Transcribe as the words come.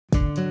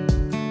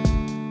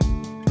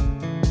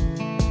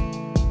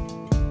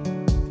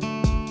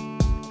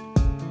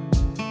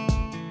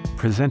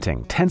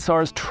presenting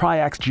Tensar's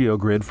TriAx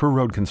Geogrid for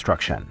road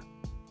construction.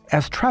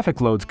 As traffic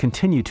loads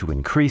continue to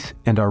increase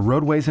and our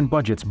roadways and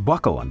budgets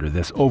buckle under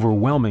this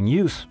overwhelming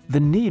use,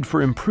 the need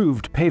for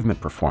improved pavement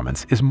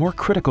performance is more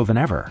critical than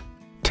ever.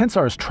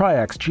 Tensar's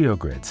TriAx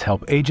Geogrids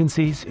help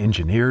agencies,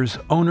 engineers,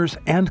 owners,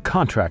 and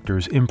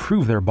contractors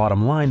improve their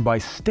bottom line by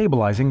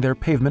stabilizing their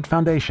pavement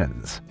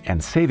foundations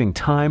and saving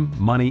time,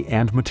 money,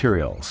 and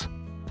materials.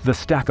 The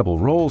stackable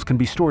rolls can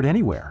be stored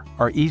anywhere,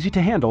 are easy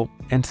to handle,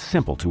 and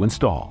simple to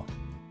install.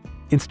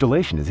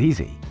 Installation is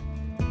easy.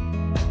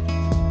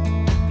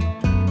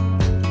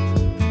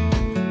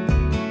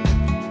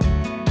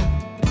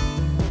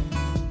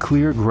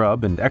 Clear,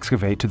 grub, and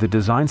excavate to the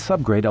design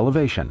subgrade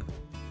elevation.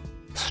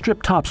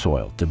 Strip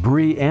topsoil,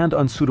 debris, and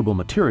unsuitable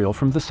material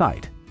from the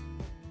site.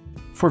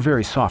 For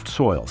very soft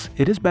soils,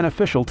 it is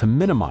beneficial to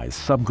minimize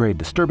subgrade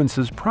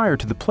disturbances prior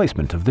to the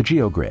placement of the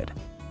geogrid.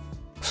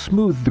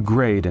 Smooth the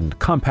grade and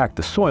compact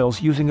the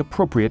soils using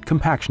appropriate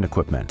compaction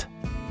equipment.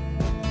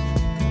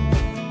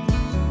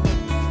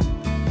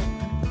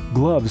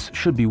 Gloves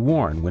should be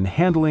worn when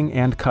handling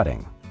and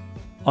cutting.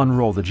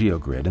 Unroll the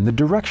geogrid in the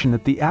direction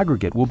that the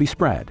aggregate will be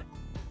spread.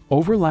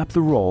 Overlap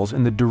the rolls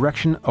in the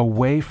direction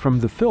away from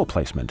the fill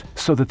placement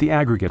so that the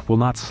aggregate will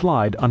not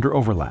slide under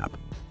overlap.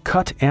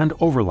 Cut and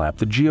overlap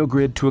the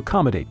geogrid to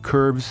accommodate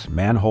curves,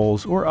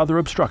 manholes, or other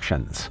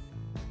obstructions.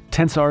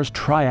 Tensar's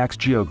TriAx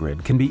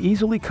Geogrid can be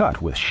easily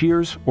cut with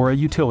shears or a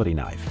utility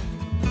knife.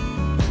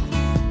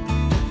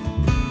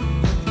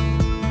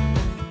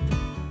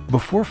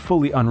 Before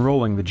fully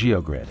unrolling the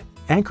geogrid,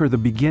 anchor the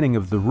beginning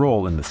of the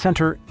roll in the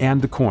center and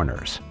the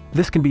corners.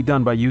 This can be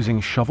done by using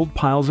shoveled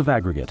piles of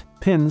aggregate,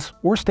 pins,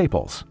 or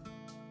staples.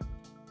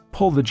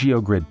 Pull the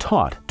geogrid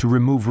taut to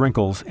remove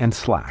wrinkles and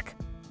slack.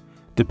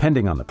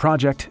 Depending on the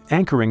project,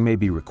 anchoring may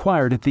be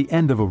required at the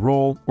end of a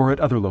roll or at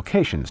other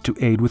locations to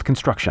aid with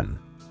construction.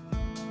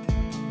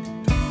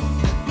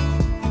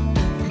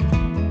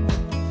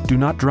 Do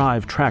not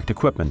drive tracked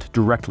equipment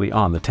directly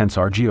on the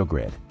Tensar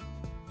Geogrid.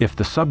 If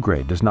the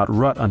subgrade does not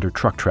rut under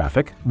truck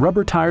traffic,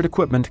 rubber-tired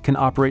equipment can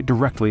operate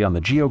directly on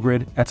the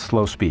geogrid at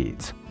slow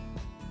speeds.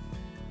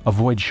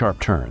 Avoid sharp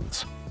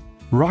turns.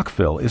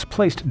 Rockfill is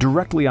placed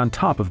directly on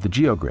top of the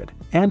geogrid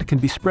and can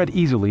be spread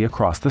easily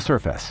across the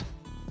surface.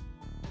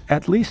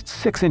 At least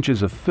 6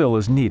 inches of fill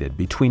is needed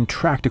between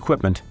tracked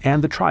equipment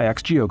and the TriAx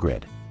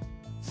Geogrid.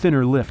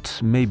 Thinner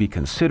lifts may be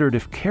considered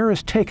if care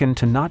is taken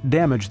to not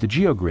damage the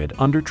geogrid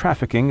under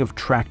trafficking of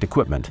tracked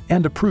equipment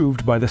and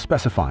approved by the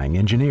specifying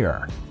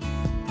engineer.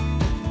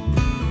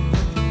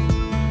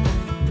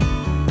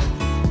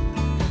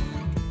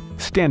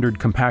 Standard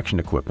compaction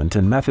equipment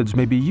and methods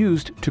may be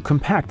used to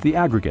compact the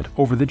aggregate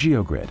over the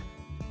geogrid.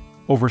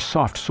 Over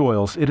soft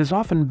soils, it is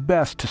often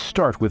best to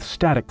start with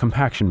static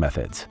compaction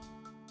methods.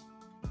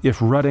 If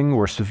rutting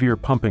or severe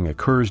pumping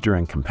occurs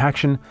during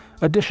compaction,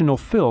 additional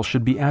fill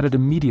should be added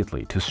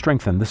immediately to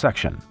strengthen the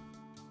section.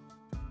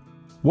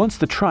 Once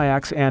the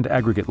TriAx and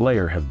aggregate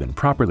layer have been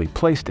properly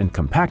placed and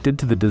compacted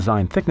to the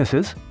design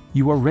thicknesses,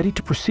 you are ready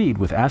to proceed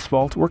with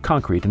asphalt or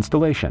concrete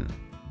installation.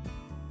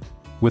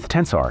 With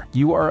Tensar,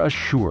 you are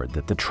assured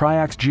that the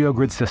TriAx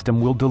Geogrid system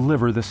will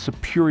deliver the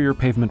superior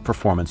pavement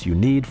performance you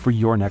need for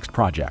your next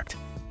project.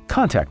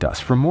 Contact us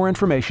for more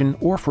information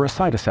or for a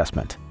site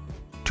assessment.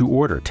 To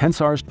order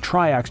Tensar's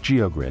TriAx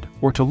Geogrid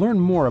or to learn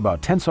more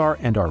about Tensar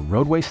and our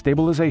roadway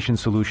stabilization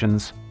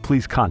solutions,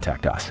 please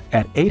contact us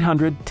at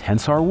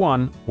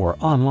 800-TENSAR-1 or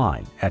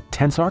online at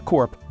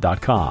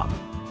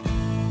tensarcorp.com.